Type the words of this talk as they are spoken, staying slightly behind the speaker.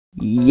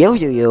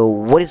Yo,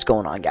 what is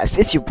going on, guys?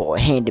 It's your boy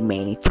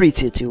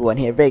Handymanny3221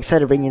 here. Very excited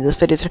to bring you this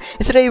video.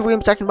 And today we're going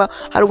to be talking about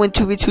how to win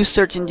 2v2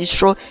 search and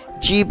destroy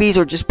GBs,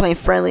 or just playing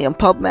friendly and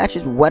pub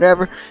matches,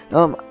 whatever.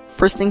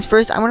 First things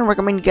first, I want to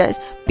recommend you guys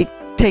be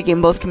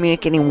taking both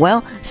communicating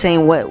well,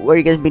 saying what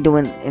you guys be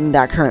doing in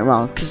that current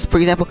round. Because, for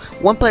example,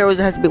 one player always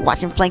has to be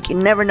watching flank. You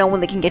never know when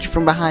they can get you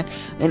from behind,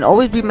 and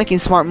always be making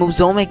smart moves.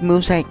 Don't make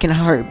moves that can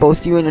hurt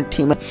both you and your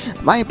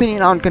teammate. My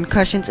opinion on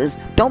concussions is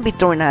don't be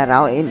throwing that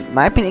out. In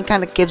my opinion,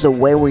 kind of gives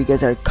away where you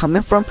guys are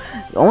coming from.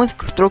 Only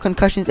throw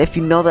concussions if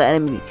you know the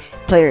enemy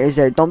player is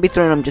there. Don't be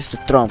throwing them just to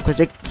throw them, because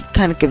it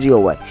kind of gives you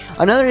away.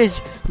 Another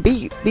is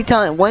be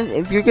telling one,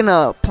 if you're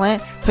gonna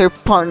plant, tell your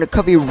partner to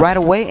cover you right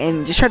away,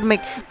 and just try to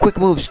make quick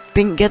moves.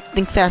 Think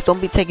fast. Don't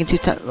be taking too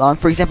long.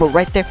 For example,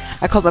 right there,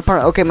 I called my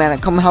partner. Okay, man,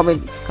 come help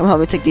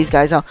me take these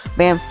guys out.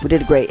 Bam, we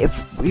did great. If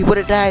he would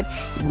have died,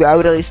 I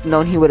would at least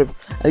known he would have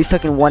at least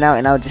taken one out,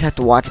 and I would just have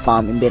to watch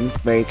bomb and been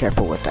very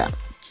careful with that.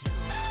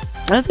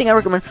 Another thing I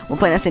recommend when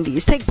playing SND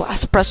is take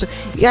blast suppressor.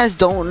 You guys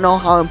don't know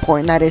how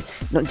important that is.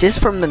 Just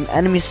from the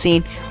enemy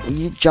scene, when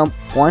you jump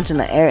once in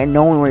the air and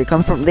knowing where you're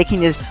coming from, they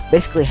can just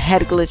basically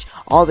head glitch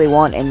all they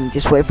want and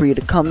just wait for you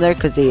to come there,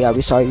 because they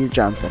already saw you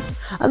jumping.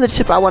 Another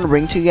tip I want to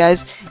bring to you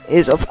guys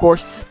is, of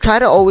course, try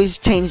to always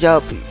change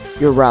up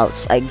your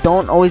routes. Like,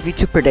 don't always be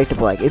too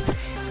predictable. Like, if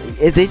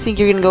they think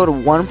you're gonna go to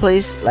one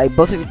place, like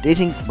they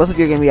think both of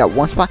you are gonna be at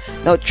one spot,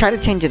 no, try to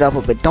change it up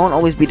a bit. Don't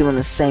always be doing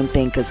the same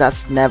thing, because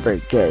that's never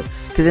good.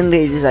 Because then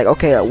they just like,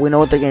 okay, we know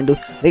what they're gonna do.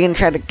 They're gonna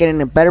try to get in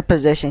a better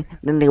position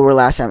than they were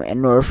last time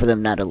in order for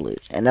them not to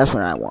lose, and that's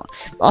what I want.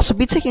 Also,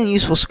 be taking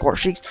useful score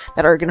streaks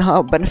that are gonna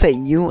help benefit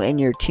you and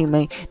your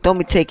teammate. Don't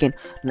be taking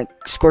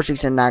score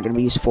streaks that are not gonna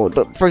be useful.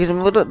 For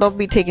example, don't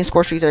be taking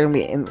score streaks that are gonna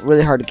be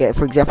really hard to get.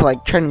 For example,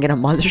 like trying to get a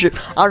mothership.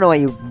 I don't know why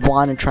you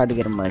want to try to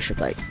get a mothership.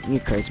 Like, you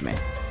crazy, man.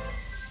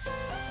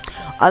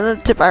 Another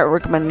tip I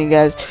recommend you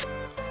guys,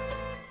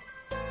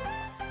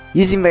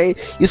 using very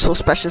useful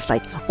specials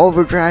like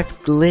overdrive,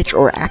 glitch,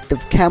 or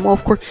active camo.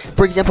 Of course,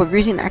 for example, if you're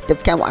using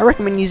active camo, I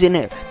recommend using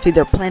it to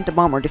either plant a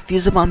bomb or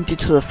defuse a bomb, due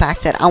to the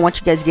fact that I want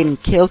you guys getting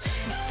killed.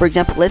 For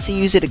example, let's say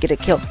you use it to get a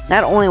kill.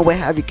 Not only will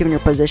have you given your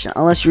position,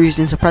 unless you're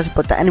using suppressor,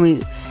 but the enemy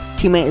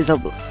teammate is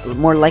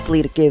more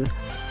likely to give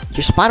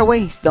your spot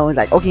away. So it's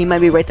like, okay, he might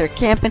be right there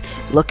camping.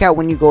 Look out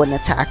when you go and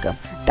attack him.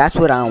 That's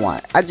what I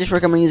want. I just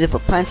recommend using it for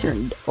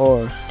planting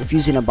or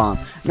defusing a bomb.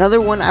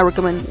 Another one I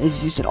recommend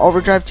is using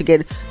overdrive to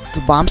get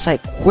to bomb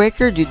site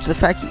quicker, due to the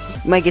fact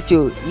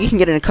you can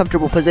get in a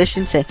comfortable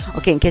position. Say,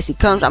 okay, in case he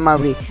comes, I'm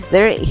already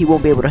there. He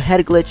won't be able to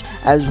head glitch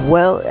as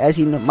well as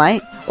he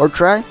might or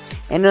try.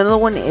 And another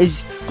one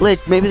is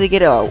glitch. Maybe they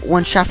get a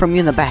one shot from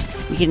you in the back.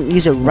 You can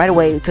use it right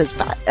away, because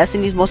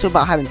SND is mostly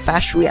about having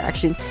fast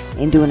reaction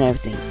and doing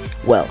everything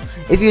well.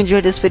 If you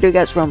enjoyed this video,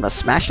 guys, remember to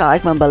smash that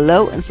like button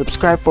below and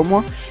subscribe for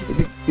more.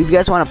 If you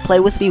guys want to play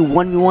with me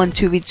 1v1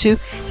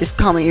 2v2, just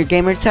comment your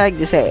gamer tag.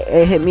 Just say,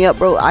 hey, hit me up,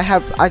 bro. I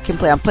can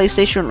play on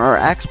PlayStation or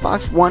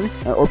Xbox One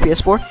or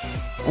PS4.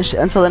 And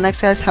until the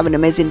next, guys, have an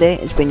amazing day.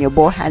 It's been your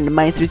boy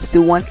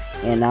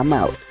Handymanny3221, and I'm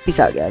out. Peace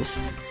out, guys.